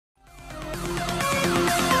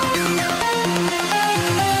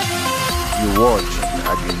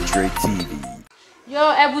Adwenkyere TV.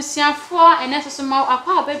 Yo, ebusiafo enesoso ma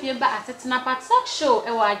akwa babie ba atetena talk show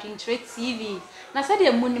e wa Adwenkyere TV. Na se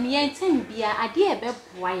de munim ye ntem bia ade e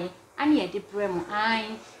beboa ye ane e de brem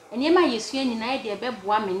an enema yesua nyina ye de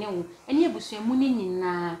beboa mene wo ene ebusua mu ni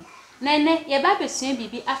nyina na ene ye ba besua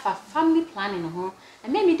bibi afa family planning ho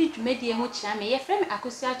eme mi di dwumadi ho chia me ye frem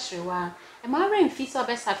akosi akyerewa e ma re mfi so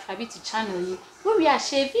be subscribe to channel yi wo wi a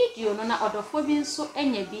share video no na odofo bi nso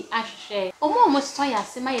enya bi ahwehwe omo so ya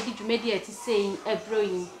se ma ye di dwumadi ati sei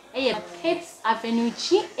ebroyin eye Kids Avenue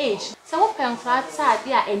GH se wo penkra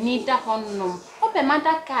taade a eni da honnom wo pe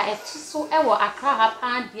madaka etuso ewo Accra ha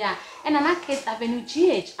paade a ena na Kids Avenue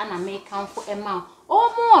GH ana mekanfo ema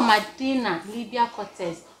omo Amadina Libya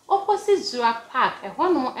Cortez opposite Zura Park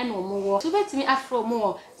ehonnom ena omo wo tubetimi afro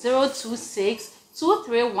mo 026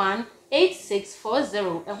 231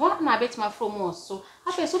 8640 ehon na betima afro mo so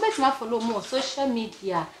ape so betima follow mo social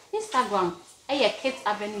media Instagram eye Kids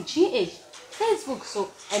Avenue GH Facebook so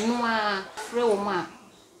enwa frɛ wo ma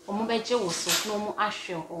omo beje wo so no mo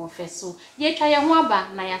ahwe o fe so ye twa ye ho aba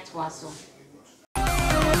na ya to aso.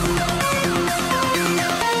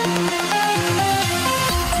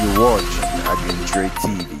 You watch Adwenkyere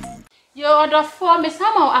TV. Yo odofo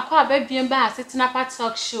mesama akwa abadwem ba asetena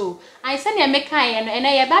talk show I say ne meka ye no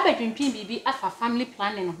ene ye ba badwempin bibi afa family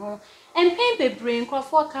planning ho empen bebre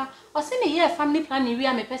nkrofo ka o se ne ye family planning wi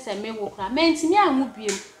a me pese me wo kra mentimi anwu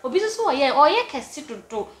biem obi so oye kesi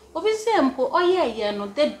dodo obi se mpo oye ye no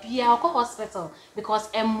da bia ko hospital because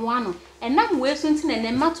emwa no enam we so nti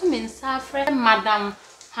ne mato mensa afre madam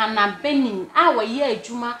Hana Benyi a wo ye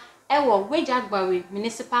adwuma ewo Wejagbawe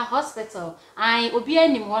Municipal Hospital ai obi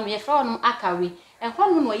anim ho no ye fra no akawe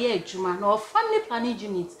ehwo no ye adwuma na family planning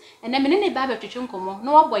unit ene me ne ba betwetwe nkomo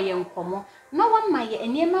na wo boye nkomo na wo ma ye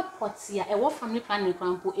eniema potia ewo family planning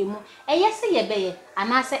krampo emu eye se ye beye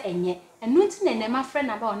anase enye enu nti na enema fra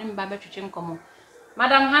na ba oni me ba betwetwe nkomo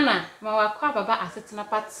Madam Hana ma wakwa baba asetena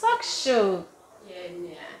talk show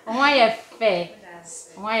yeah ye fe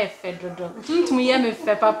ye fe dodo ntum ye me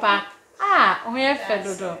fe papa ye fe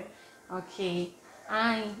dodo. Okay.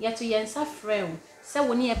 Yet to yensa frame. So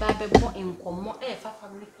when you ba bebo enkomo fa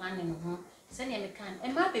family planning ho. Se ne me kan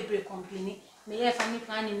e ma bebre complain me ye family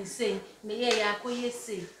planning say me ye ya koye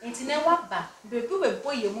say. Enti ne waba bebu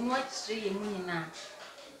bebo ye mu no akire ye mu nyina.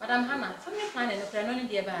 Madam Hana, family planning no plan no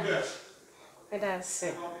dey ba. That's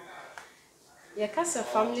it. Ye kasa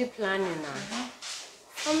family planning na.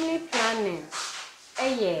 Family planning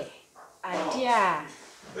idea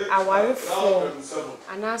awarefo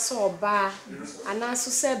anaso oba anaso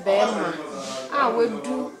se bema a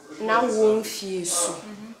wedu na wonfie su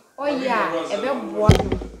oya ebeboa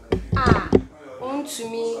no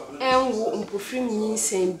ontumi enwo mpofrim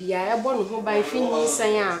nyinsan bia ebo no ho ban fi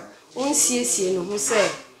nyinsan a onsiesie no ho se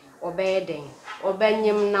obeden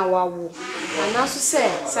obanyem na wawo anaso se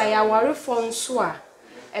sayawarefo nso a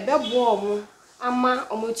ebeboa omo ama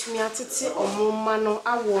omotumi atete omumma no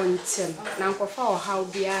awo ntem na nkofa ohaw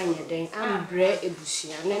bia anyeden ambre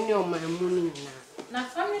ebusua na ne omanmu ni nyina na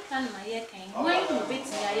family planning na ye kan why you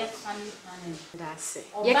betimi aye family planning that's it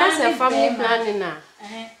ye ka say family planning na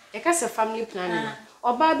ye ka say family planning na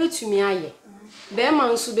oba betumi aye be ma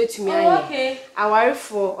nso betumi aye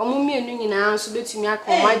awarefo omumienu nyina nso betumi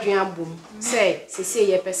aka omadwen abom say sese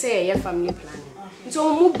ye pese ye family planning nso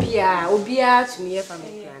mu bia obia tumi ye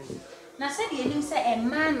family planning. Na said ye nim say a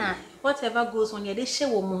man whatever goes on ye dey share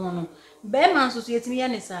wo mo ho no be man so yetimi ye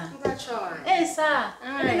ne sa sir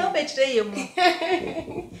no be kire ye mu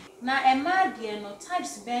na e ma de no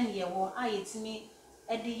types ben ye wo a yetimi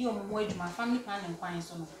e de ye mo adwuma family planning kwan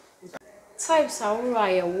so no types awura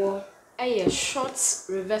ye wo short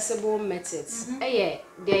reversible methods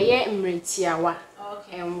de ye mretiawa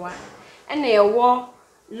enwa ena ye wo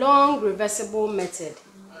long reversible method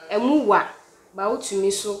emuwa ba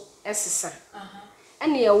utumi so esisa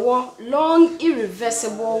and ye wo long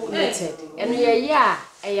irreversible method and ye ya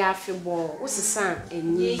afebo usisa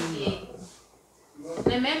enye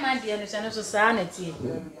na mema de no chano so sa na tie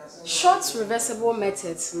short reversible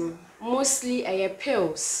methods mostly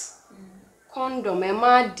pills condom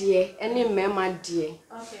ema de ene mema de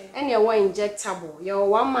and ye wo injectable ye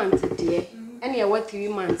 1 month de and ye wo 3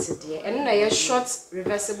 months de and na ye short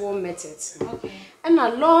reversible methods and a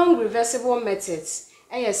long reversible methods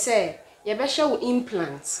say ye be show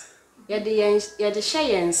implants ye de share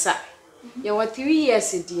yensa ye 3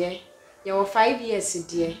 years de ye 5 years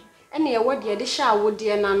de and ye de share wo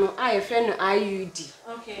de na no a friend IUD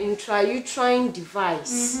intrauterine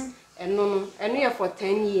device and no ye for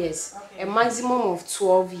 10 years a maximum of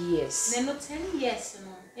 12 years no 10 years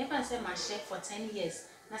no if I say my share for 10 years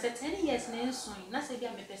na say 10 years na enso na say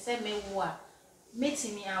bia me pese me wo a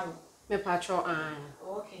Meeting me out. Me patro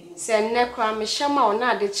Okay. Se nne kra me hyema o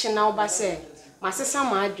na ade chi na oba se masesa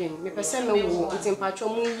ma adwen me pese me wo nti patro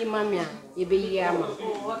mu yi mame a ye be yi ama.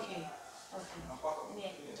 Oh, okay.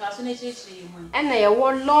 Okay. So as soon as you And na ye wo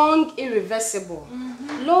long irreversible.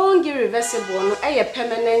 Long irreversible no e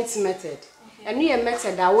permanent method. And ye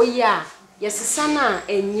method a wo yi a ye sesa na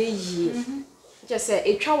enye yi. Just say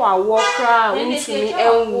etwa wa wo kra untumi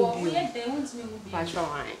enwu bi. Patro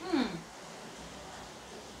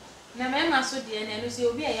na mema so de na no se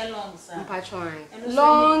obi a long sir.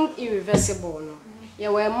 Long irreversible no. Ye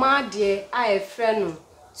we ma de a efre no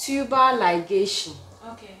tubal ligation.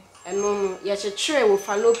 Okay. Eno ye chechire wo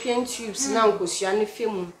fallopian tubes na nkosua ne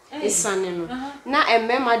femu esane no. Na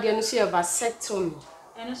emema de no so ye vasectomy.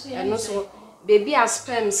 Eno so baby as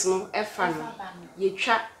sperms no efa no. Ye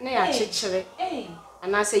twa na ya chechire.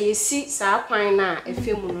 Ana se ye si sa kwan na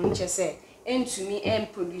efemu no nche se entumi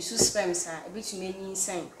produce sperms a ebitumi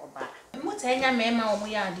anyinsan oba. Mutanya mema omo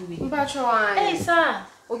ya ade we. Mpacho an. Sir.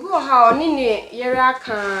 Obi wo ha oni ne yere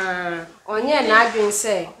aka onye na adwen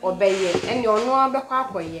se obeye ene ono abekwa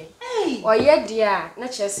akoye. Oye dia na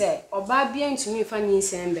che se oba bia ntumi fa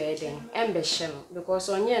nyinsan be den embe hye no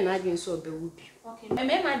because onye na adwen se obewu bi. Okay.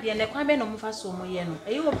 Mema dia ne kwa be no mfa so omo ye no.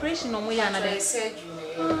 Eyi operation omo ya na de surgery.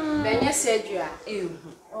 Benye surgery a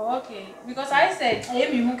Oh, okay. Because I said, I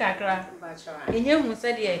am you kakra. And you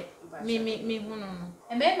said, me, no.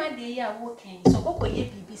 And my dear, are working. So, what will you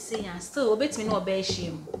be saying? Still, bet me no obey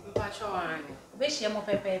him. Obey him of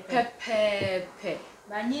pepe.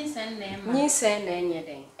 By Nis and name, Nis and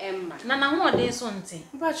anything. Emma. Nana, what day something.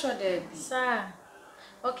 But your dead, sir.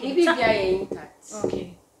 Okay, be intact.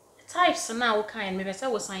 Okay. Types now kind, maybe I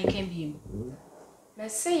was saying can be.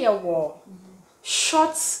 Let's say a war.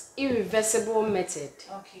 Short irreversible method.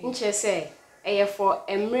 Okay. Nche say for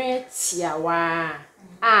emre tiawa.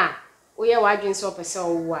 Oye wadwen so pese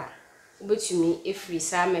owo a obetumi efri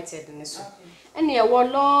sa method ne so. And ye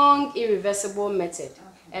long irreversible method.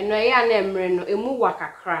 And no ya na emre no emu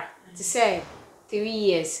wakakra. To say 3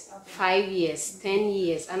 years, 5 years, 10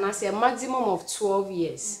 years, and I say a maximum of 12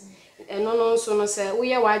 years. And no so no say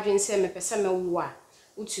oye wadwen say me pese me wo a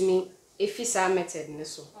utumi efi sa method ne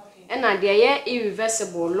so. And na there ye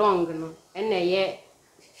irreversible long no and ye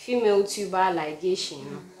female tubal ligation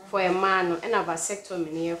no for a man no and a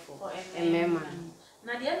vasectomy near for a man.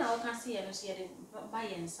 Na there na o can see no see the buy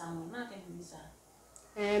and sound na can be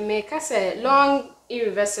sir. Make us a long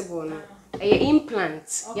irreversible no a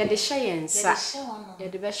implant ye de share nsa ye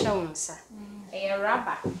de be share nsa a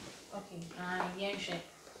rubber. Okay. Yen share.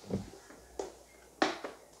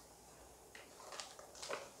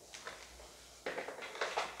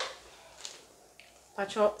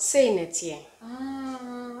 Pacho say net here.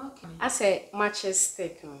 Okay. I say matches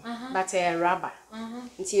stick no, but a rubber.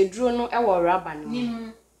 Nti eduro no e wo rubber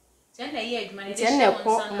no. Ten na ye adwuma ne. Ten na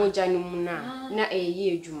ko moja no mu na e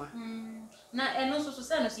ye adwuma. Na eno so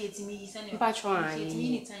say no se yetimi yi se ne. Pacho an. Yetimi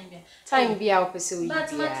ni time bia. Time bia opese o yi bia.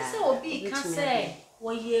 But mate say obi ka say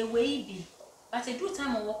wo ye we bi. But eduro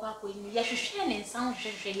time wo kwa akoyi ye hwehwe ne nsan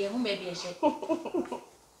hwehwe ye hu ba bia hye.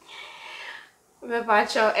 Me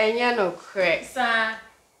pacho enye no crack. Sir.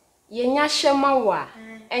 Yenya shema wa.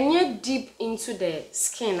 Enye deep into the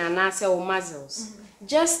skin and ase o muscles.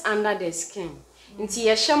 Just under the skin. Nti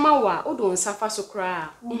ye shema wa odo nsafa so kra.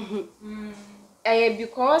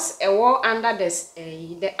 Because e wo under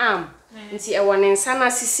the arm. Nti e wo ne nsa na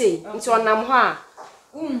sise. Nti onam ho a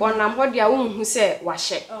onam ho dia unhu se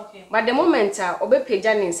wahye. But the moment a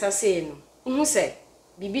obepeja ne nsa se no, unhu se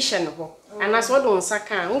bibi hye ne ho. Anaso odo nsa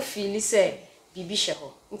kan, u feel se bibi hye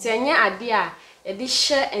ho. Nti enye ade a e de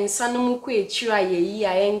hye ensa no mu kwa echiru a yeyi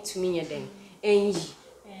a entumi ye den enyi.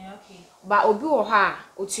 Okay. Ba obi wo ha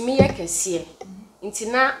otumi ye kese. Nti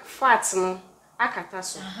na fat no akata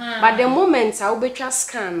so. But the moment a obetwa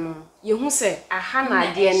scan no, ye hu se aha na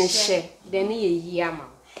ade ne hye, den yeyi ama.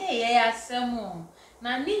 Hey, ye asemo.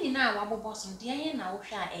 Na nini na wabobo so de yen na wo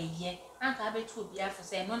hwa eye. Anka abetu obi afo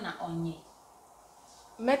se no na onye.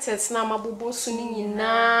 Methods na mabobo so ni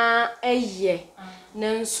nyina eye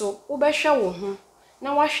nanso wo behwe wo ho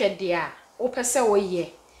na wahwe de a wo pese wo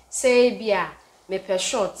ye say bia me pe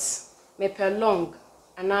short me pe long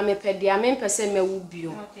ana me pe dia me pese me wo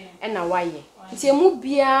bio e na waye nti emu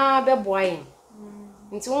bia beboa yen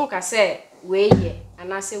nti won ka se we ye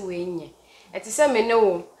ana se we nye eti se me ne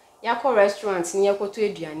wo yakọ restaurant ni yakoto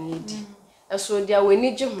eduane edi eso dia we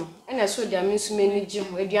ni je ho e na eso dia me nso me ni je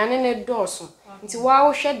ho eduane ne dọọso nti wa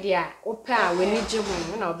wo hwe de a wo pe a we ni je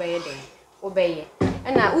ho na obeye den obeye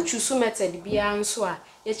na uchusu method bia nso a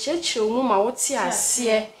ye chechire mu ma wo ti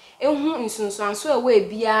ase ehu nsunsuanso a we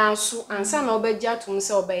bia so ansa na obegya tum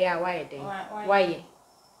se obeya waye den waye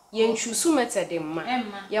yenchusu method ma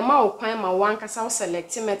ye ma okwan ma wankasa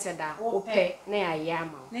select method a ope na ya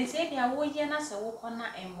ama na se bia wo ye na se wo kona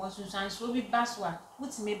embo nsunsuanso bi baswa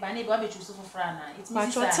wutime ba na be obechusu fofora na it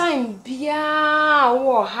means that time bia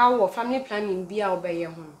wo how family planning bia obeye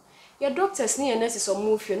ho your doctors ni nurses o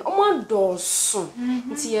mo fie no o ma doso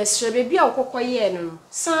nti ye srebe bia okokoye no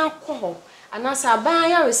san ko anasa ban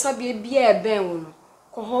ya resabia bia eben wo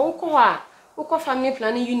no ko a ukọ family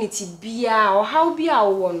planning unity bia o how bia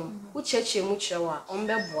wo no wo cheche mu chewa o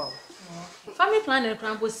mbeboa family planning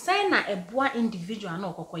krampo say na eboa individual na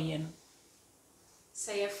okokoye no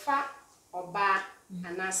say ye fa oba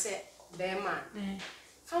anase bema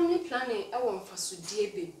family planning e wo mfasodie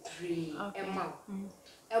bebre ema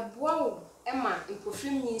eboa wo ema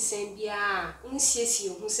impofrim nyinsen bia nsiesie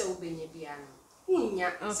hu se wo benya bia no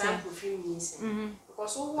unya sa impofrim nyinsen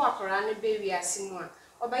because wo akora ne be wiase mu a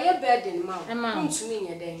obaye burden ma ntumi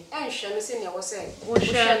nye den enhwe no se ne wo se wo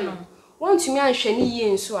hwe no wontumi anhwe ne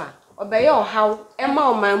yie nso a obaye ohaw ema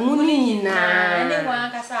o man mu ni nyina ne wan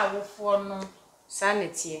akasa awofo no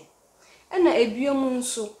sanetie ena ebiom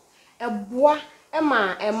nso eboa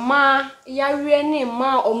ema yawe ne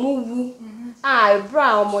ma omuwu a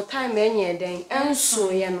ebra omo time enye den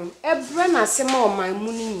enso ye no ebra na se ma o man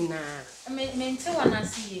mu ni nyina mente wana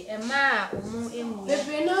sie ema omu emu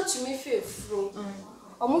bebre na tumi fefro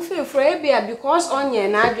omu fefro ebia because onye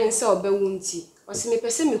na adwen se obewu nti osime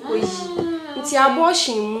pese mekoyi nti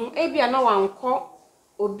abortion mu ebia na wanko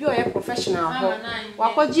obi oye professional ho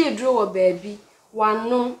wakoje eduro wo baabi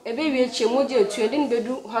wano ebe wie chemu je etu ede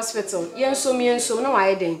bedu hospital yensom na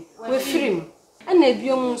waye den we firim na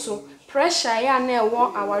ebiom nso pressure ya na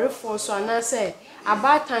ewo awarefo so anase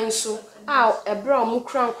abatan so a ebra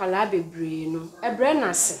omukra nkwala bebre no ebre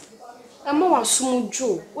na se ema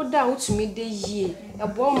wasumudwo woda wotumi de yie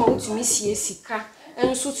ebo ma wotumi sie sika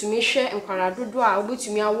enso tumi hwe nkwala dodo a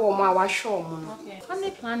obetumi awo mo a wahwe omo no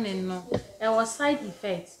family planning no e was side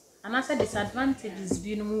effects anase disadvantages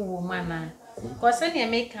bi no mu wo mana because any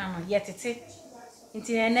make am yetete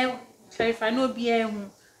nti ene clarify no bi ehu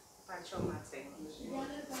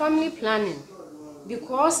family planning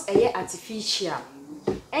because eye artificial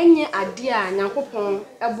enye ade a nyankopon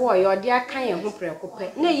ebo ye ode aka ye ho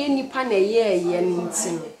prekope na ye nipa na ye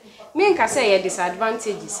nti no me nka say ye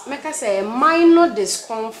disadvantages me ka say minor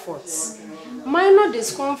discomforts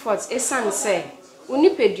esan say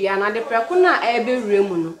onipedua na de preko na ebe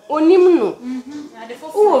wremu no onim no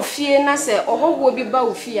wo fie na say ohogwo bi ba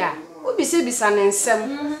wo fie a obise bisa ne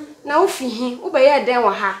nsem na wo fihi wo be ye den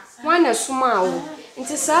wa ha wana suma wo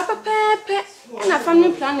nti sa pepepe na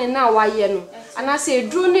family planning na waye no anase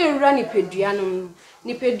eduro na ewura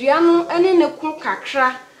nipedua no ene ne ku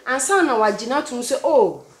kakra ansa na wagina tum se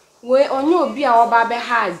oh we onye obi a oba be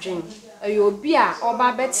ha adwen ayo obi a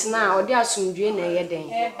oba betena ode asomdwe na ye den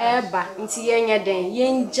eba nti yenye den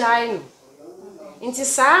yenjai no nti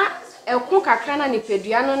sa ekun kakra na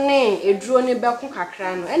nipedua no ne eduro ne be kun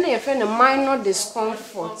kakra no ene ye fe ne minor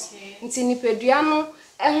discomfort nti nipedua no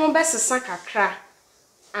ehun besesa kakra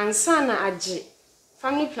ansa na age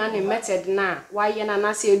family planning method na waye na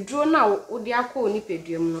na se eduro na odi akọ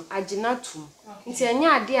nipeduam no age na tum nti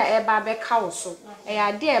enya ade a eba be ka wo so e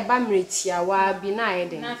ade a eba mretia wa bi na aye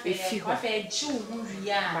den efi ho afa ji wu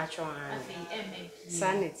ria bacho afa mmp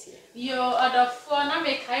sanity yo odofo na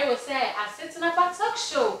me kai wo say asetna talk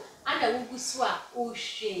show ana wugusu a o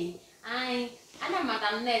hwe ai ana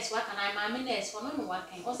madam nurse wa kana mama nurse for no wa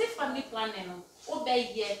kan o say family planning no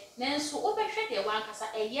obeye nanso obehwe de wa nkasa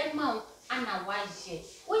eye ma ana waje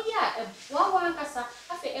oye a ebua wa nkasa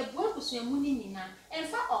afa ebua kusuamu ni nyina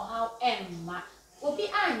emfa ohaw emma obi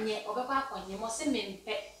anye obekwa akonye mo se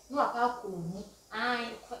mempe no akwa akomu ai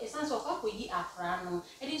esanso akwa koyi afra no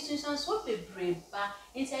edi sunsanso bebreba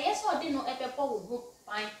enti ayese odi no epepo wo ho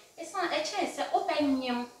pan esan eche se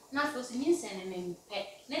openyem na so si nyinsen ne mempe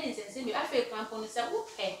na de sense mi afa ekrampo no se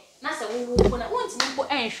wope na se wo na wontimi mpo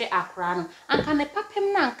enhwe akra no anka ne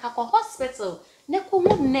papem na anka ko hospital ne ko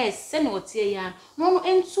mu nurse se na otie ya no no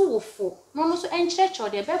entu wofo no no so enchereche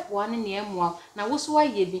de beboa ne ne emoa na wo so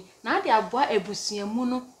aye bi na ade aboa ebusuamu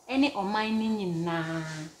no ene oman ni nyina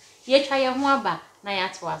ye twa ye ho aba na ya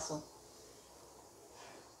to aso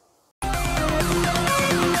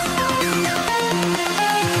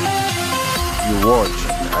You watch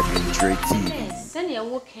Adwenkyere TV. Send your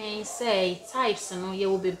working say types no ye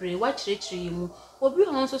will be brave watch mu obi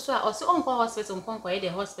ho nso so a o se onko hospital nkonko ye the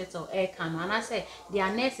hospital air can and I say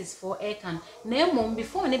their nurses for air can na emom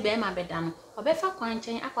before ne be ma beda no obefa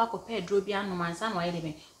kwanchen akwa akopɛ aduro bi anu mansa no ye de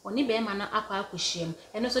me oni be ma na akwa akohiem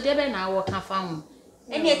eno so de be na wo ka fa ho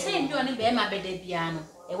And yet, time you only bear my bed piano.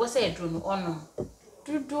 It was a drone on.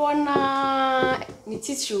 Dudona ni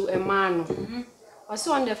teach a man.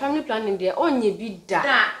 Also on the family planning there only be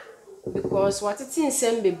that because what it in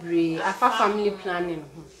same bebre afa family planning.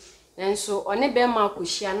 And so on a bear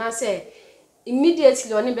markushi and I say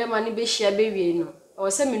immediately on a bear money be share baby no. Or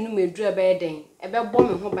say me no me drew a bedding, a bear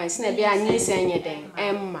bombing home by snap be a niece and your dang,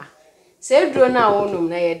 Emma. Say draw now on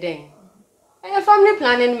na your dang. A family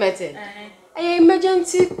planning method. A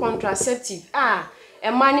emergency contraceptive.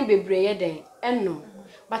 A money be brave dang, and no.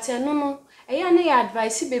 But no, I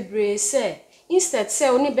advise be say instead say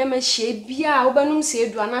only be me share bia obanum say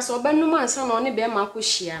do anas obanum ansa na only be ma ko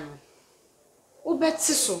shia no.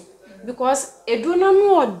 Obeti so because eduna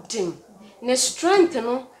no odin ne strength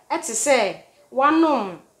no et say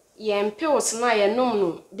wanom ye pills na ye nom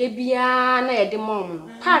no de bia na ye de mom no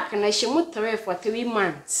pack na shemu 3 for 3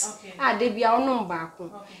 months de bia onom baako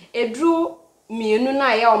edru mienu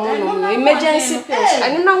na ye omonom no emergency pills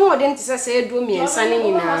ani na ho odin te say edru miensa ne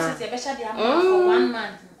nyina for 1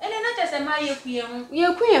 month ene na te say ma ye kuye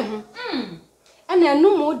ho and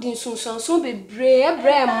enum odin sunsun bebre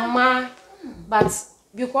ebre ma but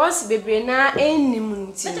because bebre na enim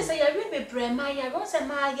nti na say ya bebre ma ya won say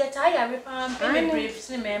ma get ya pam bebre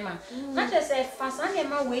fsi mema na say fasa ne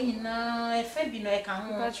ma we nyina e fa bi no e ka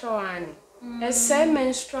ho patro ani ese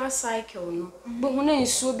menstrual cycle no bo hu na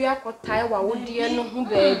nsuo bi akotai wa wodie no ho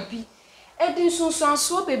baabi edin sunsun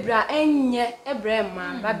so bebre enye ebre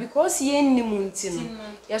ma but because ye enim nti no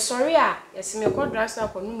ya sorry yes me ko drugstore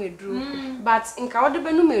ko no medru but nka wode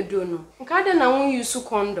be no medru no nka de na won use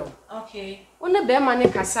condom okay one be ma ne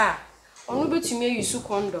kasa onu betumi use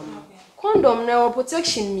condom condom na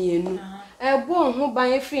protection mienu ebo ho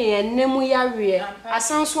ban efiri enemu yawe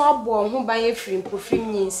asanso abo ho ban efiri mpofiri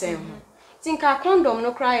nyinsen ho tinka condom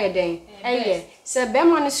no cry den eye se be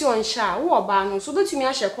ma ne si on sha wo ba no so betumi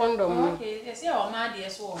ahye condom no okay yes ya o ma de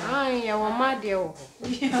so ya wo ma de wo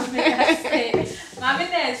mama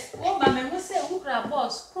nes o ba me mo se ukra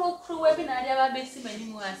boss pro we bi na dia ba be si mani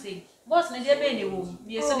mu ase boss na dia be ne wo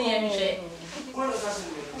bi so ne ye hwe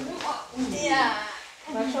yeah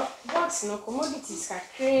box no commodities ka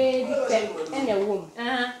credit and a woman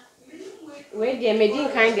we dey medin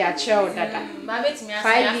kind their child dada ba betimi ase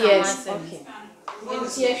 5 years okay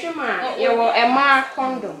nti ehwema ye wo ema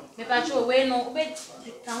condom me pa cho we no be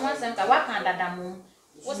kan wan sem ka wa kan dada mu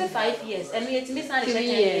wo se 5 years and we timi san 3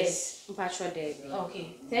 years mpa cho dey okay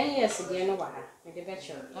 10 years dey no wa ha me dey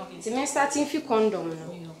bet okay ti me starting fi condom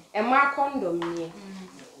no ema condom ni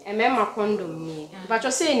ema condom ni mpa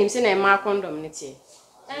cho say nim say na ema condom ni tie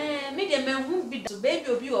me dey me hu bi so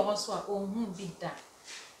baby obi wo ho so a ohun bi da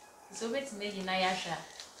so betimi yi na ya hwa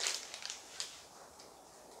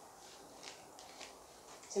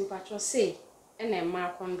Simpacho say ena ma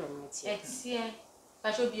condom nti etie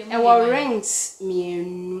pacho bi mu e rings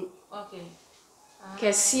mienu okay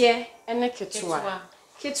kese ene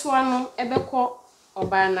ketwa no ebekọ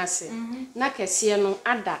oba nase na kese no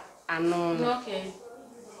ada ano no okay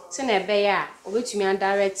se na ebe ya obetumi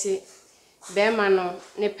direct be ma no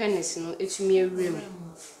ne penis no etumi ewrem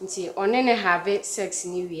nti one ne have sex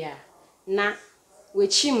ni wi na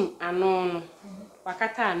wechim ano no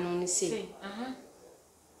wakata ano ni se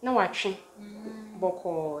na watwe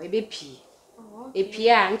boko ebepi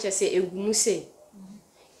epia nche se egumu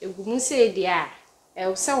se dia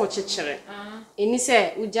e se wo chichire eni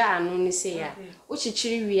se uja anu ni se ya wo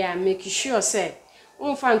chichire wi a make sure se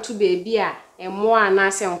unfa ntu bebi a emo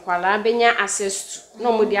ana se nkwala benya access to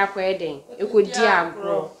no mo di akoye den ekodi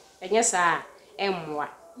agro enye sa emwa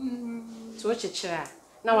so wo chichire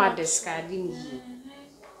na wa discard ni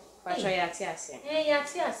pacho ya ti ase ya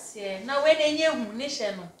ti ase na we na enye hu ni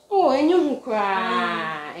hye no oh enye hu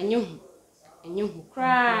kwa enye hu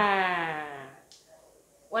kwa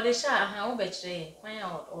wale sha aha wo be kire kwan ya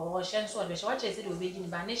o hye nso o be hye wa kire se de obeji ni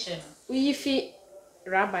ba ni hye no uyi fi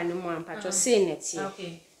raba ni mu ampacho say neti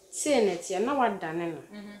okay say neti na wadane no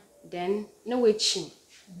then na wechim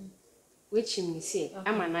ni say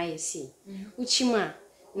ama na ye say uchima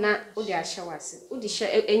na odi ahye wase odi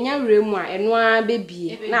hye enya wremu a eno a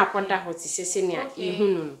bebie na akoda hot sese ne a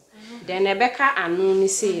ehunu no then ebeka anu ni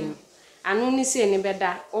say no anu ni say ne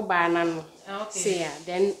beda oba na no say ya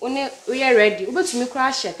then we are ready obetumi kura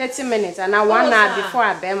ahye 30 minutes and 1 hour before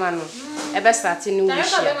abema no ebe start ni we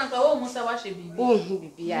share abema kwa wo musa wa hye bibi hu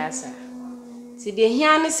bibi asa ti de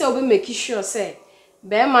hia ne say obe make sure say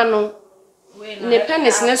bema no ne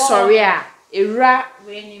penis ne sorry a ewura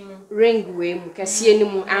ring we mu kase ni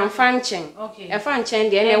mu amfa nchen e fa nchen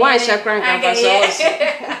de ne wan hye kran kan fa so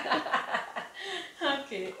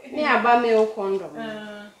okay me aba me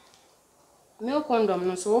condom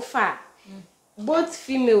no so fa both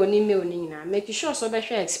female and male nina make sure so be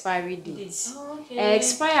expiry date. Okay.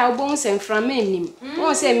 Expire obon sem from enim.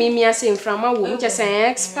 Won say me asem from awo, me say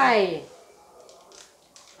expire.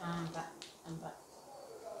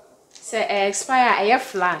 Say expire aye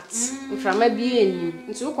flat. From a bi enim.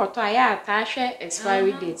 Nti ukoto aye ata hwe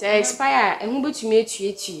expiry date. Expire ehun betumi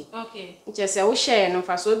etuetu. Okay. Nti say wo share no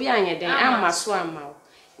fa so bi anye den amma so amma.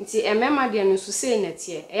 Nti emema de no so say na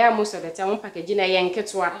tie. Eya most of the time package na ye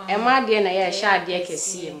nketoa. Ema de na ye sha de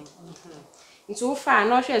kese mu. Nti wo fa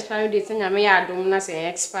na hwe expiry date nya me ya adom na say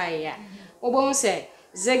expire ya. Obon say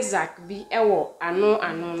zigzag bi ewo ano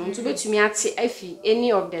no. Nti betumi ate afi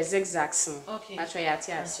any of the zigzags no. Okay. Atwa ya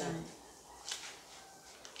ate ase.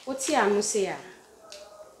 Oti anu say ya.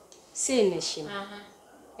 Say na shim.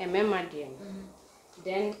 Emema de no.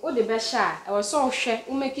 Then o de be sha e wo so hwe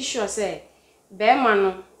wo make sure say be ma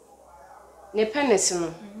no ne penis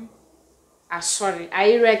no asori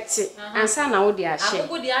erect ansa na wo de ahye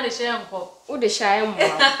agogo de ade hye enko wo de hye mo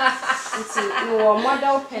nti no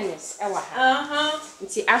model penis e wa ha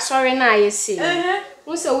nti asori na aye sei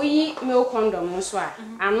wo se wo yi me condom no so a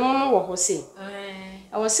ano no wo ho sei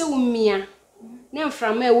e wo se wo mia na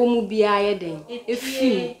mframa e wo mu bia aye den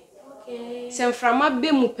efim se mframa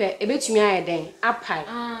be mu pe e betumi aye den apai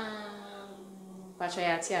pacho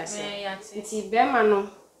ya ti ase nti be ma no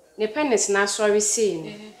ne penis na sorry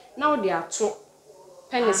say na wo de ato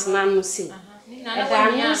penis na no say e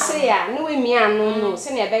da no say ya no we mi anu no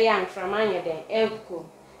se na be ya mframa anye den eko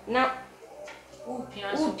na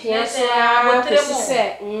upia so abotremo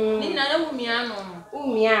se ni na na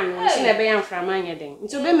umi anu se na be ya mframa anye den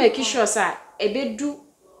nti be make sure say e be du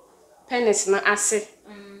penis na ase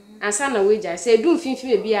ansa na we ja se du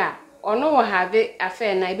mfimfim bi a ono wo have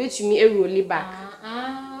affair na e betumi eroli back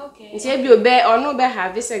okay. Nti ebi obe ono be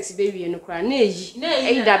have sex be wie no kra na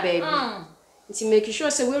eyi da baby. Nti make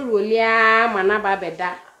sure say we rolia mana ba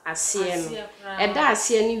beda ase no. Eda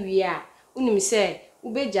ase ni wie a unim say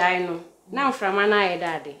ubegyae no na mframa na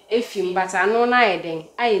ayeda de efim bata no na ayeden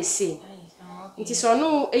ayese. Nti so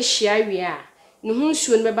no ehia wie a ne hu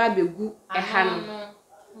nsuo no be ba begu eha no.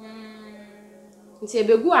 Nti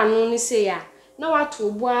ebegu anu ni say ya na watu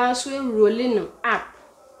oboa so eroli no up.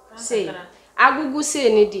 Say agugu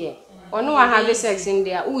say ni de ono wa have sex in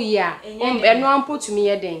there uyi a eno ampotumi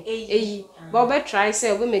ye den eyi but we try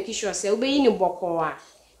say we make sure say we yi ni boko a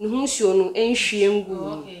ne hu nsuo no enhwie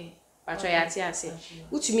ngu pato ya ti ase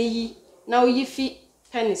utumi yi na oyi fi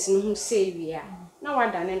penis no hu say wi a na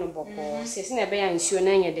wada ne no boko say na be ya nsuo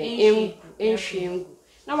na nye den enhwie ngu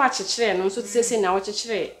na wa chechire no so ti say na wa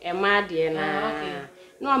chechire ema de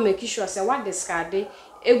na make sure say what discard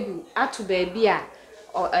egu atu ba bia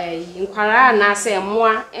inkwara na say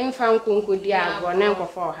moa emfa nkonko di agro na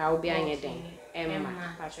nkofo ha obi anye den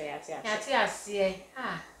emma pacho yati ase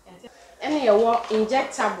ene ye wo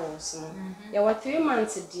injectables no ye wo 3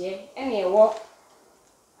 months de ene ye wo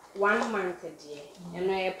 1 month de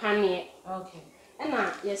eno ye pane okay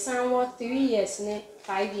ena ye san wo 3 years ne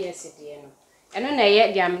 5 years de no eno na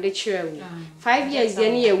ye diam de chirewu 5 years de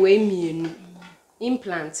ne ye we mienu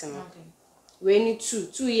implant no we ni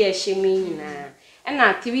 2 years shemi na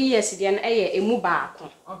ena 3 years de na eye emu baako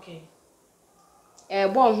okay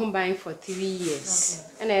born hu ban for 3 years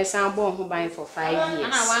ena esan born hu ban for 5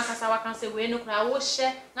 years ana wakan say we no kra wo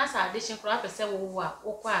hye na sa addition kra pese wo a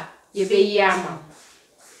wo kwa ye be yi ama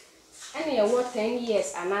ena ye wo 10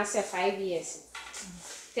 years ana say 5 years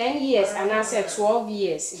 10 years ana say 12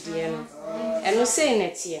 years de no eno say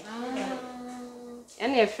netie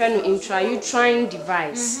ena e fe no intrauterine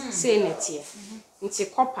device say netie nti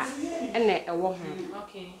copper ena ewo ho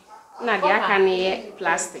okay na de aka ne ye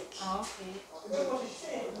plastic okay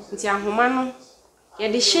nti ahoma no ye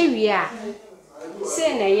de hye wie a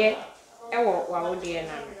say na ye ewo wawo de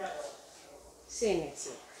na say neti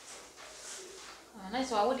na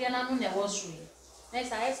so wawo de na no na ewo sui na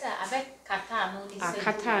isa abe kata no ni say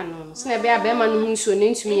akata no say na be abema no hu nsuo ne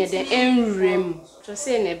ntumi ye de enwurem to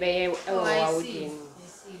say na be ye ewo wawo de no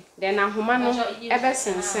then ahoma no ebe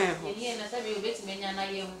sensen ho ye na sabe obetime nya na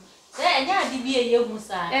ye hu enya ade bi ye hu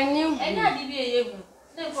sa enya ade bi ye hu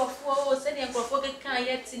na nkofo se de nkofo ke kan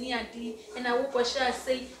ye tini ade na wo kwhya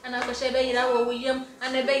sei ana kwhya be yira wo yam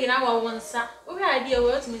ana be yira wo wonsa wo hwa ade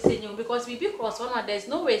we otime se nyu because we be cross one there's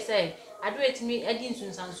no way say ade etime ade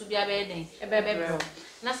nsunsanso bia be den ebe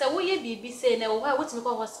na se wo ye bibi say na wo ha wotime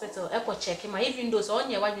ko hospital e ko check ma even though so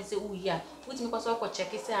onye wa bi say wo yi a wotime ko so ko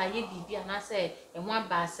check say aye bibi ana say emu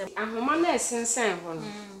aba se ahoma na esensen ho no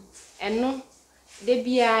eno de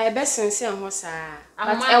bia ebe sensen ho saa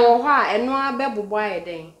but e wo ho a eno abebobo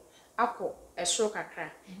ayeden akọ esoro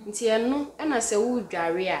kakra nti eno na se wo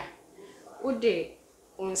dware a wo de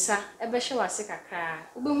unsa ebehye wase kakra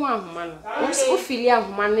obehu ahoma no o fili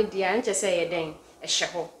ahoma no dia nche se ye den ehye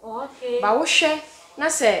ho ba wo hwe na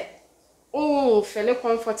se feel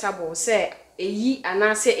comfortable se eyi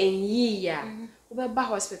anase enyi ya obeba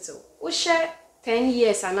hospital wo hwe 10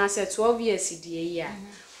 years anase 12 years die ya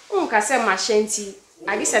unka se machenti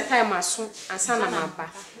agi se time aso ansa na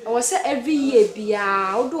maba wo se every year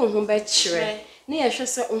bia wo do ho be kire na ye hwe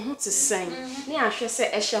se ho te sen na ya hwe se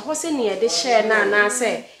ehye ho se ne ye de share na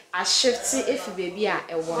anase a shift if baby a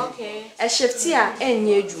ewo a shift a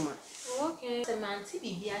enye adwuma se manti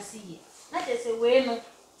bibia si ye na je se we no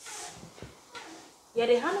ye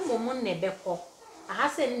de hanu momon ne beko aha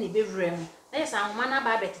se ne bewrem na ye sa ahoma na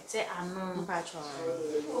ba betete anu mpacho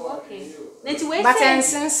neti we but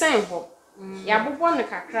ensensen ho ya bobo no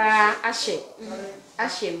kakra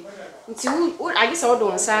ahyem nti wo agisa wo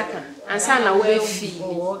do nsa aka ansa na wo be fi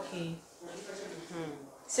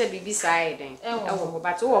se bibi sai den ewo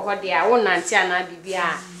but wo ho de a wo nante ana bibi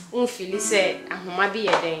a unfili se ahoma bi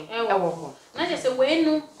ye den ewo ho na je se we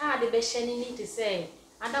no a de be hye ni need to say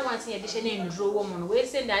other ones here de hye na ndro wo mo we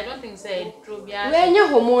say I don't think say ndro bia we nye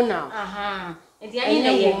hormonal and the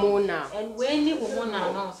any hormonal and when ni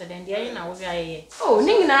hormonal no so then the any na wo bia ye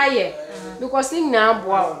ni nyina ye because ni nyina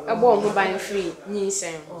aboa ebo ho ban free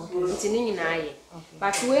nyinsen nti ni nyina ye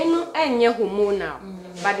but we no enye hormonal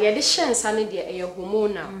but the addition sane de eye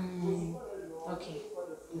hormonal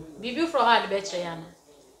bibi from how the better yana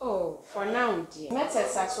for now dear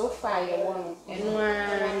methods are so far you want enwa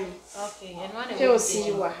enwa dey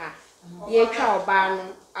see wa ha ye twa oba no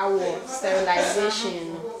awo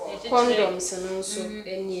sterilization condoms no so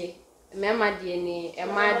enie mema de ni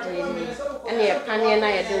ema de ni ene ye pane na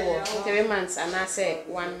ye de wo 3 months ana say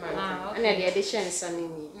 1 month ene de addition sane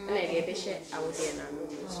ni ene de addition awode na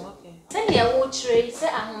no sani ya wo tire se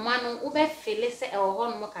ahoma no wo be fele se e ho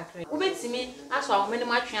no kakra wo betimi aso ahoma no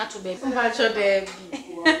matwe ato be mpacho de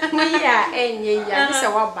bi ya enye ya se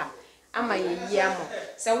waba ama ye yi amo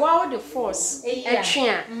se wa the force etwe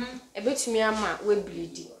a ebetumi ama we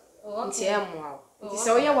bleed nti emo nti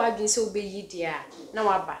se wo ya wa adwin se wo be yi dia na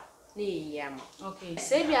waba na ye yi amo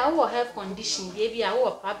se bia wo health condition bia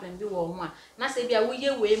wo problem bi wo ho a na se bia wo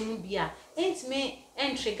ye we mu bia entime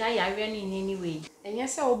entrega ya we no anyway enye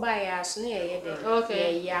se wo ba ya so na ye de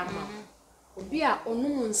ye yi amo obi a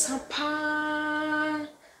onum nsa pa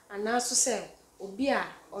anaso se obi a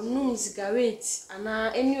onum cigarette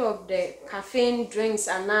ana any of the caffeine drinks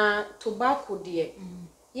ana tobacco there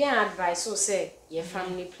advice so say your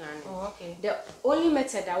family planning the only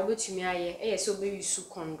method that will to me aye so be use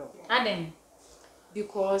condom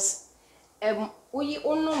because we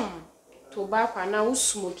onum tobacco ana wo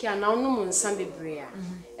smoke ana onum nsa bebre a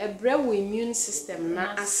ebre wo immune system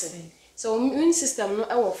na ase so immune system no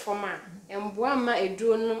e wo form a emboa ma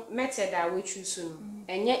eduro no method a we choose no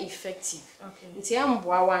enye effective nti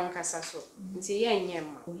emboa wankasa so nti ye enye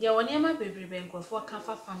ma ye woni ma bebre be nkrofo ka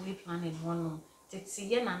fa family planning no tete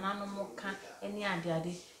ye nanano mo ka eni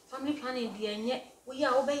ade family planning di enye we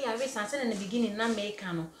ya wo be ya we sanse na beginning na make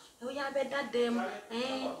no we ya be dadem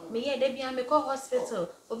me ye de bia me ko hospital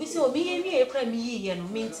obi se obi ye wie kra me yiye no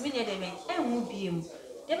me ntimi ne de me enwu biem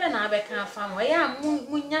de be na be ka fam we ya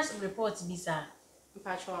munya report bi sa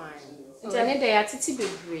mpacho an nti ane de ya titi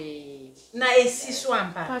bebre na esi so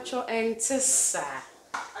ampa mpacho entesa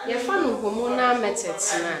ye fa no hormonal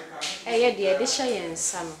methods na ye de de hye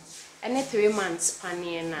yensa no ene 3 months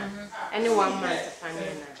panie na ene 1 month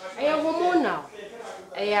panie na ye hormonal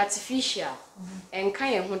artificial enka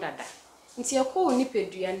ye ho dada nti ye ko ni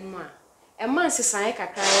pedua no a e man sesan ye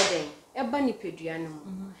kakra ye den e ba ni pedua no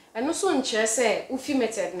mu eno so nkyere se ufi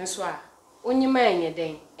method no so a onyima enye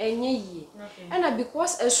den enye yi ena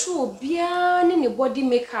because esu obia ni body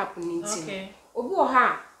makeup ni nti obi o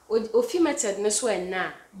ha ofi method no so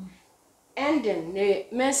enna ending ne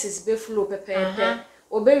menses be flow pepepe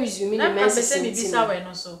obe resume ni menses nti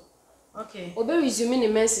obe resume ni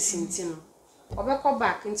menses nti no obe come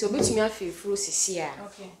back nti obetumi afefuru sisi a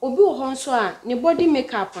obi o ho nso a ne body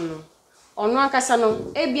makeup no ono akasa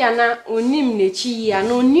no ebia na onim nechi yi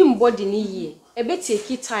ana onim body ni yi ebe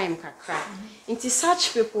take time kakra nti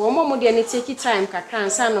such people omo de na take time kakra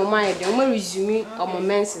nsa na omo aye de omo resume omo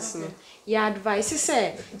menses no ya advice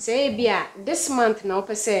say ebia this month na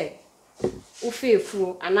opese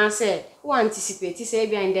ufefu ana say we anticipate say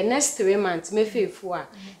ebia in the next 3 months me fefu a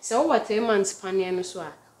say we 3 months pan no so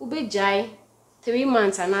a ubejai 3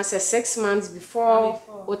 months and I say 6 months before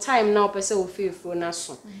o time now person will feel for na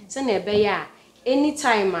so say na ebe ya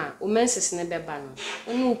anytime o menses na beba no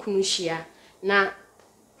onu kunu hia na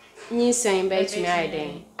nyinsan be tumi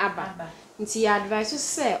aiden aba nti ya advice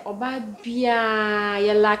say oba bia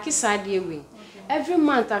ya laki sade we Every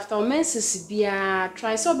month after menses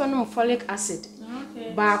try some folic acid.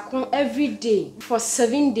 Back every day for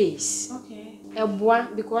 7 days.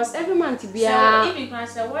 Because every month so even can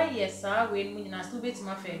say why yes sir when we na still bet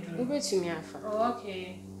my fedro.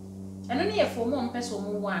 Okay. And only for one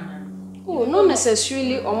person one. Oh, not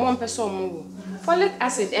necessarily or one person. Folic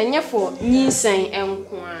acid and for ninsane and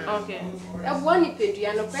kwa. Okay. One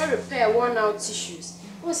pedria no repair worn out tissues.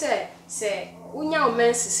 Who say unya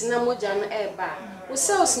menses na moja no eba. Wo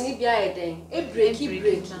cells ni bia eden e break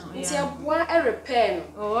nti eboa e repair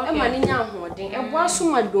no e ma ni nya ahoden eboa so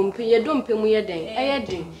ma dompe mu ye den e ye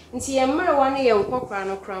den nti ye mmere wa ne ye nkokra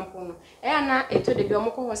no crampo no e na eto de bi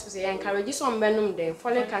omko hospital ye encourage so mbenum den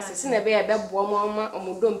folic acid na be ye beboa mo ma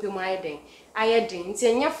omodompe mu aye den nti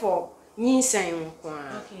enye for nyinsan nko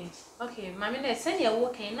a okay mama na send your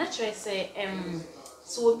work in natural say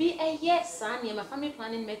so be a yes and my family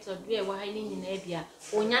planning method we wa hiding in ebia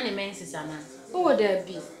onya ne menses ana oh there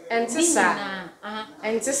be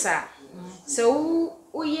entisa so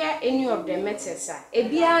we hear any of the methods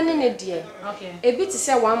ebia ne de ebi ti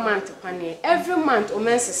say 1 month pane every month o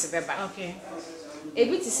menses beba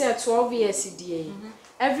ebi ti say 12 years die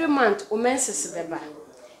every month o menses beba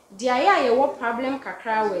dia ya ye wo problem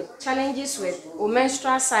kakra with challenges with o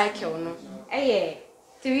menstrual cycle no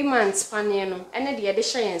 3 months pane no ene de de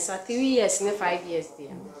hyensa 3 years ne 5 years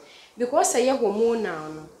there because say hormone now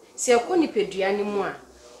no se ekoni pedua ni mu a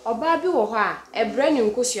oba bi wo ho a ebre ni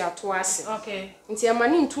nkosu ato ase nti e ma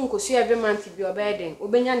ni ntu nkosu every month bi oba den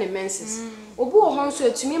obenya ne menses obi wo ho nso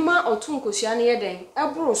etumi ma otu nkosu ane ye den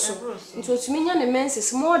ebro so nti otumi nya ne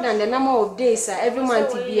menses more than the number of days every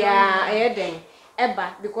month bia e den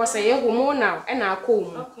eba because say hormone now e na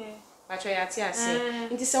akom but ya ti ase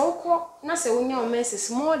nti se wokọ na se wonya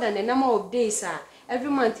menses more than the number of days every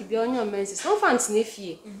month be on your menses no fant na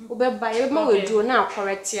fie obeba ye ma weduro na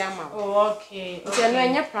correct ama nti no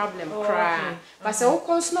enye problem kra but se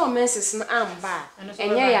wokọ so na menses na amba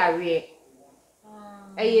enye ya we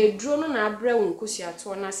eye duro no na abra wo nkosi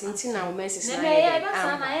ato na senti na menses na ye ba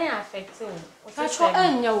sa na ye affect wo ka cho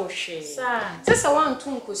enya wo hwe se se wan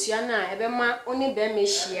to nkosi na ebe ma oni be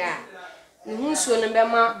mehia Nhusuo no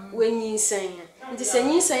bema wanyinsan nti se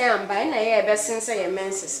nyinsan amba na ye ebe sense ye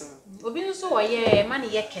menses obi nso wo ye ma ne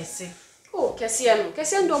ye kese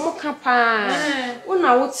kese ndo mo ka pa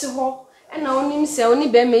una woti ho na onim se oni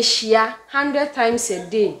be mehia 100 times a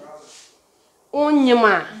day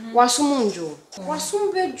onyema wasumunjo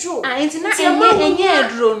wasumbejo nti na enye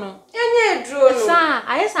edro no sa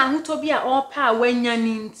ayesa ahuto bi a opa wanya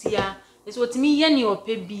ni ntia it's what me ye ni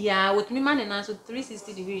ope bia what me man na so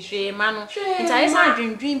 360 degrees hwe ma no nti ayesa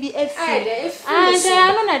adwendwen bi afi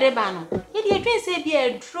ano na de ba no ye de adwen se bi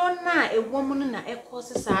edro na ewom no na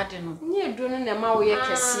ekose saade no nye edro no na ma wo ye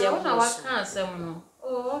kese wo na waka asem no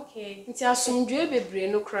okay nti asundwe bebre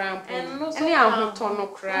no kra mpo ene ahoto no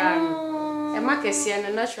kra e ma kese no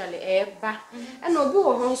naturally eba ena obi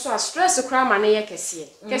wo ho nso a stress kra ma na ye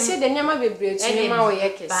kese de nyama bebre tu ma wo ye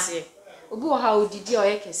kese obi wo ha odidi o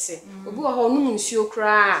ye kese obi wo ha onu nsuo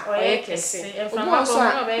kra o ye kese obi wo so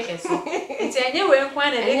o ye kese nti enye we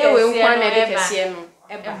nkwan na de kese no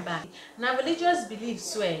eba na religious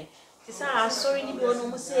beliefs we tisa sorry ni bi ono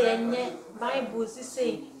mu say enye bible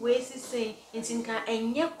say we say nti nka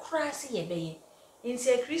enye kra se ye beye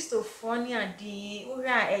nti Christopher ni adi wo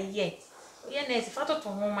hwa eye ye na esi fato to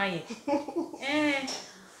ho ma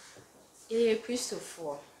ye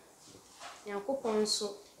Christopher Yakopon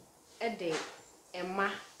so ede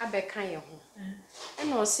ema abeka ye ho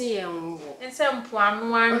ena o se ye nwo ense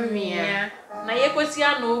mpoano anwea na ye kosi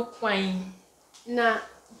ano kwan na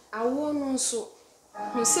awo no nso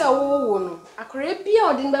hu se awo no akore bia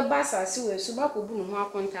odin be basase we so ba ko bu no ho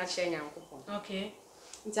akonta che Yakopon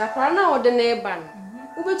nti akora na ode na eba no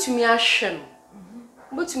ubetumi ahwe no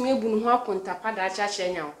ubetumi ebu no ho akonta pa da cha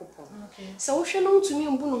che Yakopon se wo hwe no utumi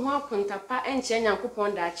mbu no ho akonta pa enche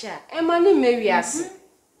Yakopon da cha e ma ne mewiase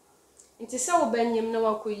nti se wo banyem na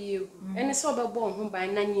wakoyi egu ene se obebo ho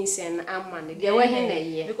ban na nyinsen na ama ne de we he na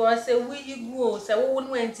ye because se wo yigu se wo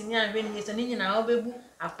no antimi anhwe ne se ne nyina obebu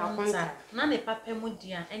akonta na ne papa mu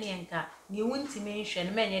dia ene enka ne wuntimi nhwe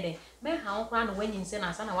ne menye de me ha wo kra na wanyinsen na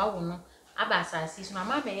asa na wawo no aba asasi so na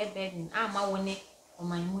ma me ye burden ama wo ne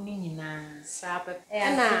oman mu ni nyina sa papa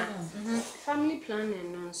na family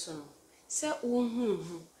planning no so se wo hu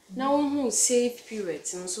now who safe period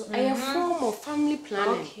so a form of family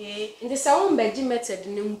planning in the sound beji method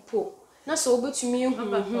nimpo na so obetumi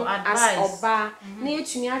hu as oba na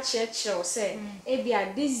yetumi a church say e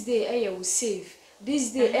bia this day e you safe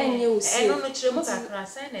this day enye you safe no chire mu kakra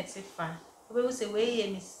say na tifa we say we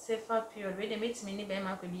am safer period we dey meet me ni be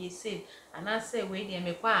ma be safe and I say we dey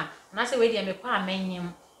me kwa and I say we dey me kwa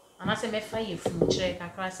menyim and I say me fa ye fun kire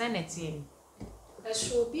kakra say na tie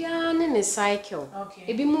Bia ne cycle.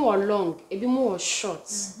 Ebi mu or long, ebi mu or short.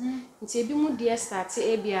 Nti ebi mu dey start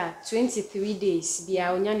e bia 23 days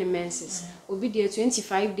bia onya ne menses. Obi dey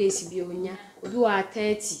 25 days bia onya. Obi wa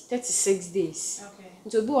 36 days.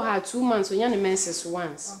 Nti obi wa 2 months onya ne menses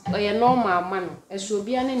once. Oye normal man no. Eso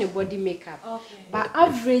bia ne body makeup. But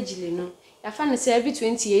averagely no, ya fa ne say every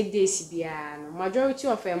 28 days bia no. Majority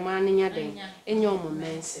of a man nya den enya omo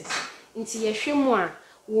menses. Nti ye hwe mu a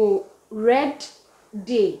wo red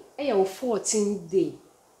day e your 14th day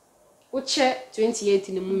uche 28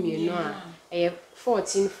 ni mu mienu a e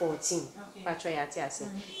 14 patro ya ti ase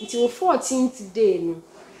nti wo 14th day no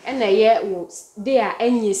e na ye wo day a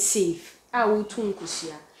enye safe a wo tun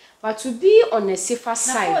kusia but to be on a safer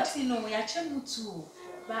side na 14 no ya chemu tu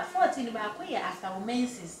but 14 ba ko ya after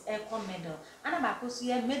menses e come middle ana ba ko so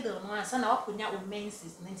ya middle no asa na wakonya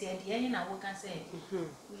menses nti e de na wo kan say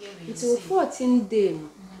nti wo 14th day no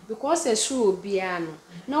because a show biano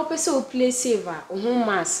now person will play saver home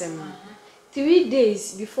masem 3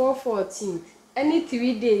 days before 14th any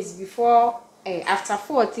 3 days before after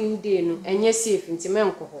 14th day no enye safe nti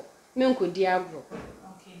menko di agro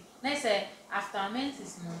okay na say after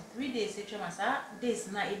menses no 3 days e masa days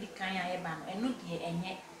na edi kan ya eba no eno de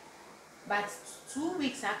enye but 2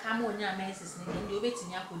 weeks aka ma onya menses ne ndi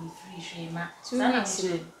obetimi akoli free hwema 2 weeks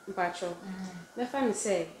mpacho me fa me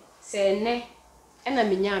say ne ena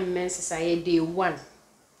minya menses aye day 1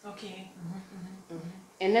 okay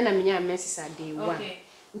ena na minya menses a day 1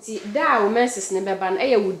 nti da o menses ne beba no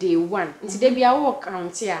eye wo day 1 nti da bia wo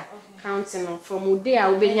count ya count no from day a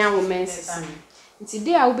wo benya wo menses nti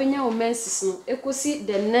day a wo benya wo menses no ekosi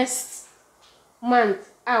the next month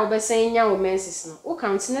a wo besenya wo menses no wo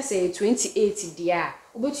count na say 28 dia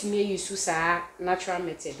wo betumi use sa natural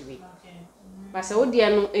method way but say wo dia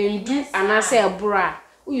no endu anase ebura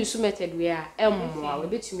we use method we are emmoa we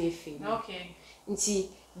betumi efe okay nti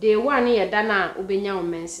day 1 ye da na obenya wo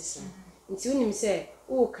menses nti unim say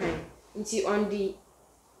wo kan nti on the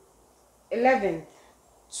 11th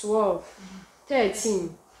 12th 13th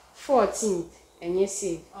 14th enye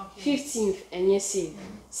safe 15th enye safe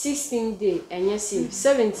 16th day enye safe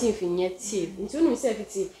 17th enye safe nti unim say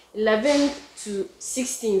fiti 11th to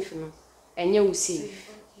 16th no enye wo safe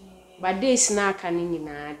but days na aka ni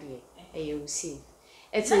nyina de eye wo safe.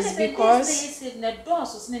 It is because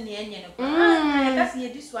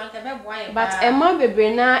but Emma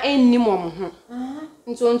bebre na enni mom ho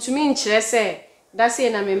nto ntumi nkyere se da say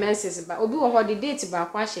na me menses ba obi wo ho the date ba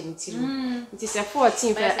kwa hye ntiri nti se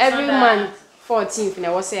 14th every month 14th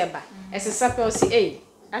na wo say ba esesa pe o say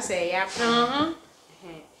asa ya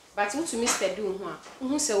but what to Mr. do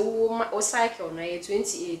who say wo cycle na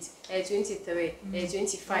 28 23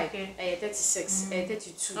 25 36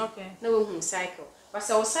 32 na wo hu cycle but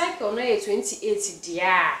so cycle na 28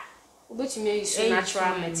 dia obetumi use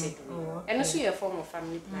natural method and so your form of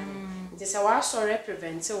family planning it is our sorry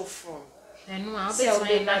preventive from enu a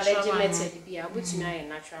obetumi natural method bia obetumi ay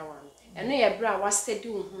natural one and no your bra was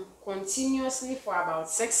steady continuously for about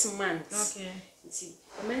 6 months nti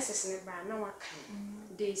menses ne ba na waka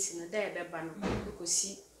days no da ebe ba no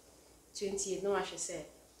kosi 28 no ahwe say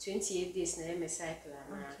 28 days na me cycle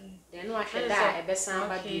na then no ahwe da ebe san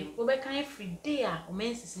ba bi wo be kan every day a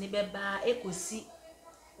menses ne be ba ekosi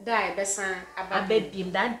da ebe san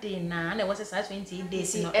ababim that day na was say 28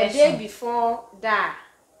 days no a day before da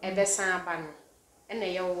ebe san ba no na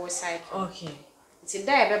ye wo cycle okay nti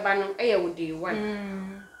da ebe ba no ye wo day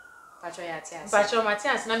 1 Pacho ya tias. Pacho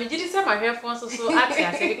Matias na me gidi se ma hwefo so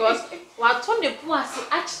atias because wa to ne bu ase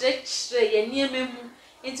akire ye niememu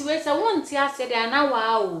enti we se won tias de na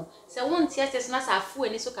wa o se won tias na sa afu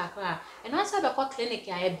ani so kakra e no asa be ko clinic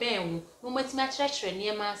ya e ben wo no matimi akire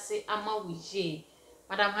niema ase ama wo je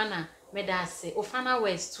madam Hana me da ase o fana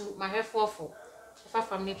west to ma hwefo fo fa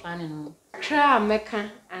family planning no try meka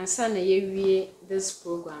ansa na ye wie this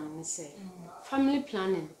program ni say family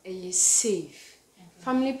planning is safe.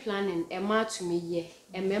 Family planning ema to me ye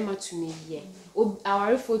emema to me ye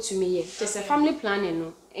our for to me ye just a family planning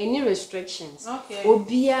no any restrictions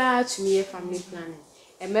obia to me family planning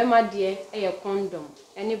emema de e condom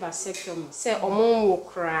any vasectomy say omon wo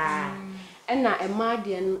kra na ema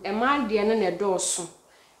de no na doso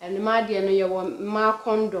ema de no ye wo ma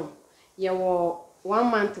condom ye wo 1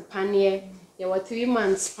 month panie ye wo 3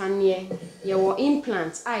 months panie ye wo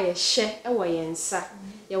implant a ye hye e wo yensa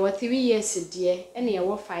ye wo 3 years die ene ye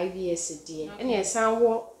wo 5 years die ene ye san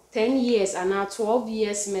wo 10 years and 12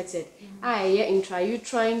 years method a ye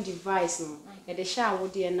intrauterine device no the share wo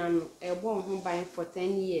de na no e bo ho ban for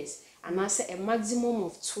 10 years and I say a maximum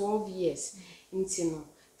of 12 years nti no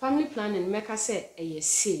family planning make us say e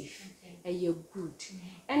safe e good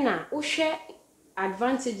and na wo hwe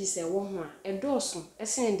advantages e wo ho a e doso e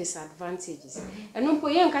sen disadvantages eno mpo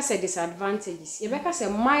ye nka say disadvantages ye beka say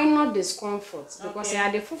minor discomfort because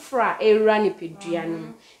ya de foforo a ewura ni pedua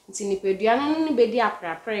no nti ni pedua no no be di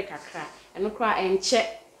aprapre kakra eno kra enche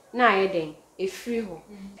na ayeden efiri ho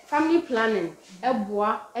family planning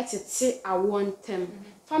eboa etete awontem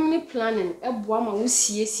family planning eboa ma wo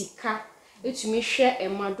sie sika etumi hwe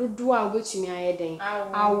ema dodo a obetumi ayeden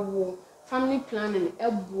awo family planning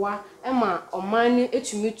eboa ema omani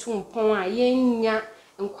etumi tu mpon a yenya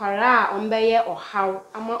nkwara a ombeye ohaw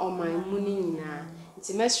ama oman mu ni nyina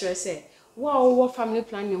nti mesre se wo family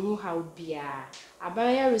planning hu haw bia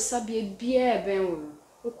abaya resabia bia ebenwo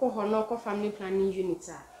ukọ ho na ukọ family planning unit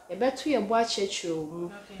a ebeto ye bo achechire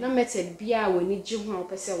mu na method bia wani gi ho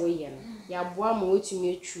opese wo ye no ya boa ma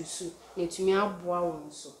otumi atwusu na etumi aboa wo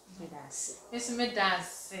nso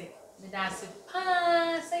medase medase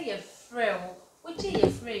pa say ye frɛ wo che ye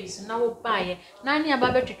frɛ so na wo bae na anya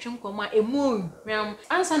ba betwetwe nkomo a emu hwam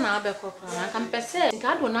ansa na abekɔkɔ na kan pese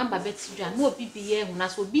nka do number betidwa na obi biye hu na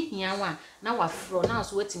so obi hia wa na wa frɔ na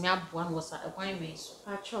so watimi aboa no wosa ekwan we so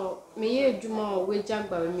pacho me ye adwuma o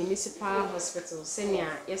wejagba municipal hospital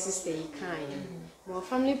senior yes sister yi kan mo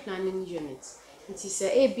family planning unit nti se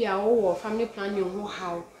e bia wo family planning ho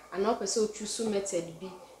how ana opese otwusu method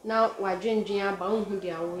bi na wadwendwen aba hu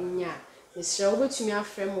dia wo nya mesra wo betumi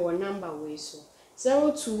afrem wo number we so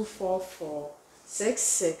 0244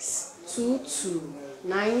 6622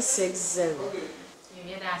 960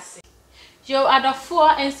 yo adofo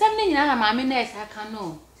ensem ni nyina na maame na aka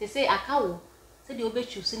no se aka wo se de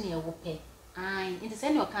obetwusu ne ewo pe ai nti se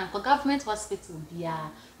ne okan ko government hospital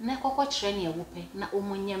bia na kokko kire ne ewo pe na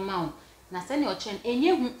omunye ma na se ne o kire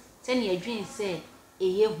enye hu se ne adwin se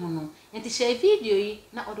eye hu no nti share video yi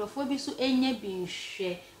na odofo bi so enye bi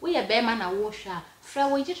nhwe wo ye be ma na wo hwa fra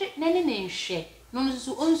wo gire na ne nhwe no no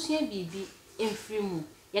so onsua bibi emfiri mu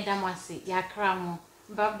yedamase yakra mo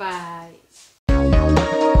bye bye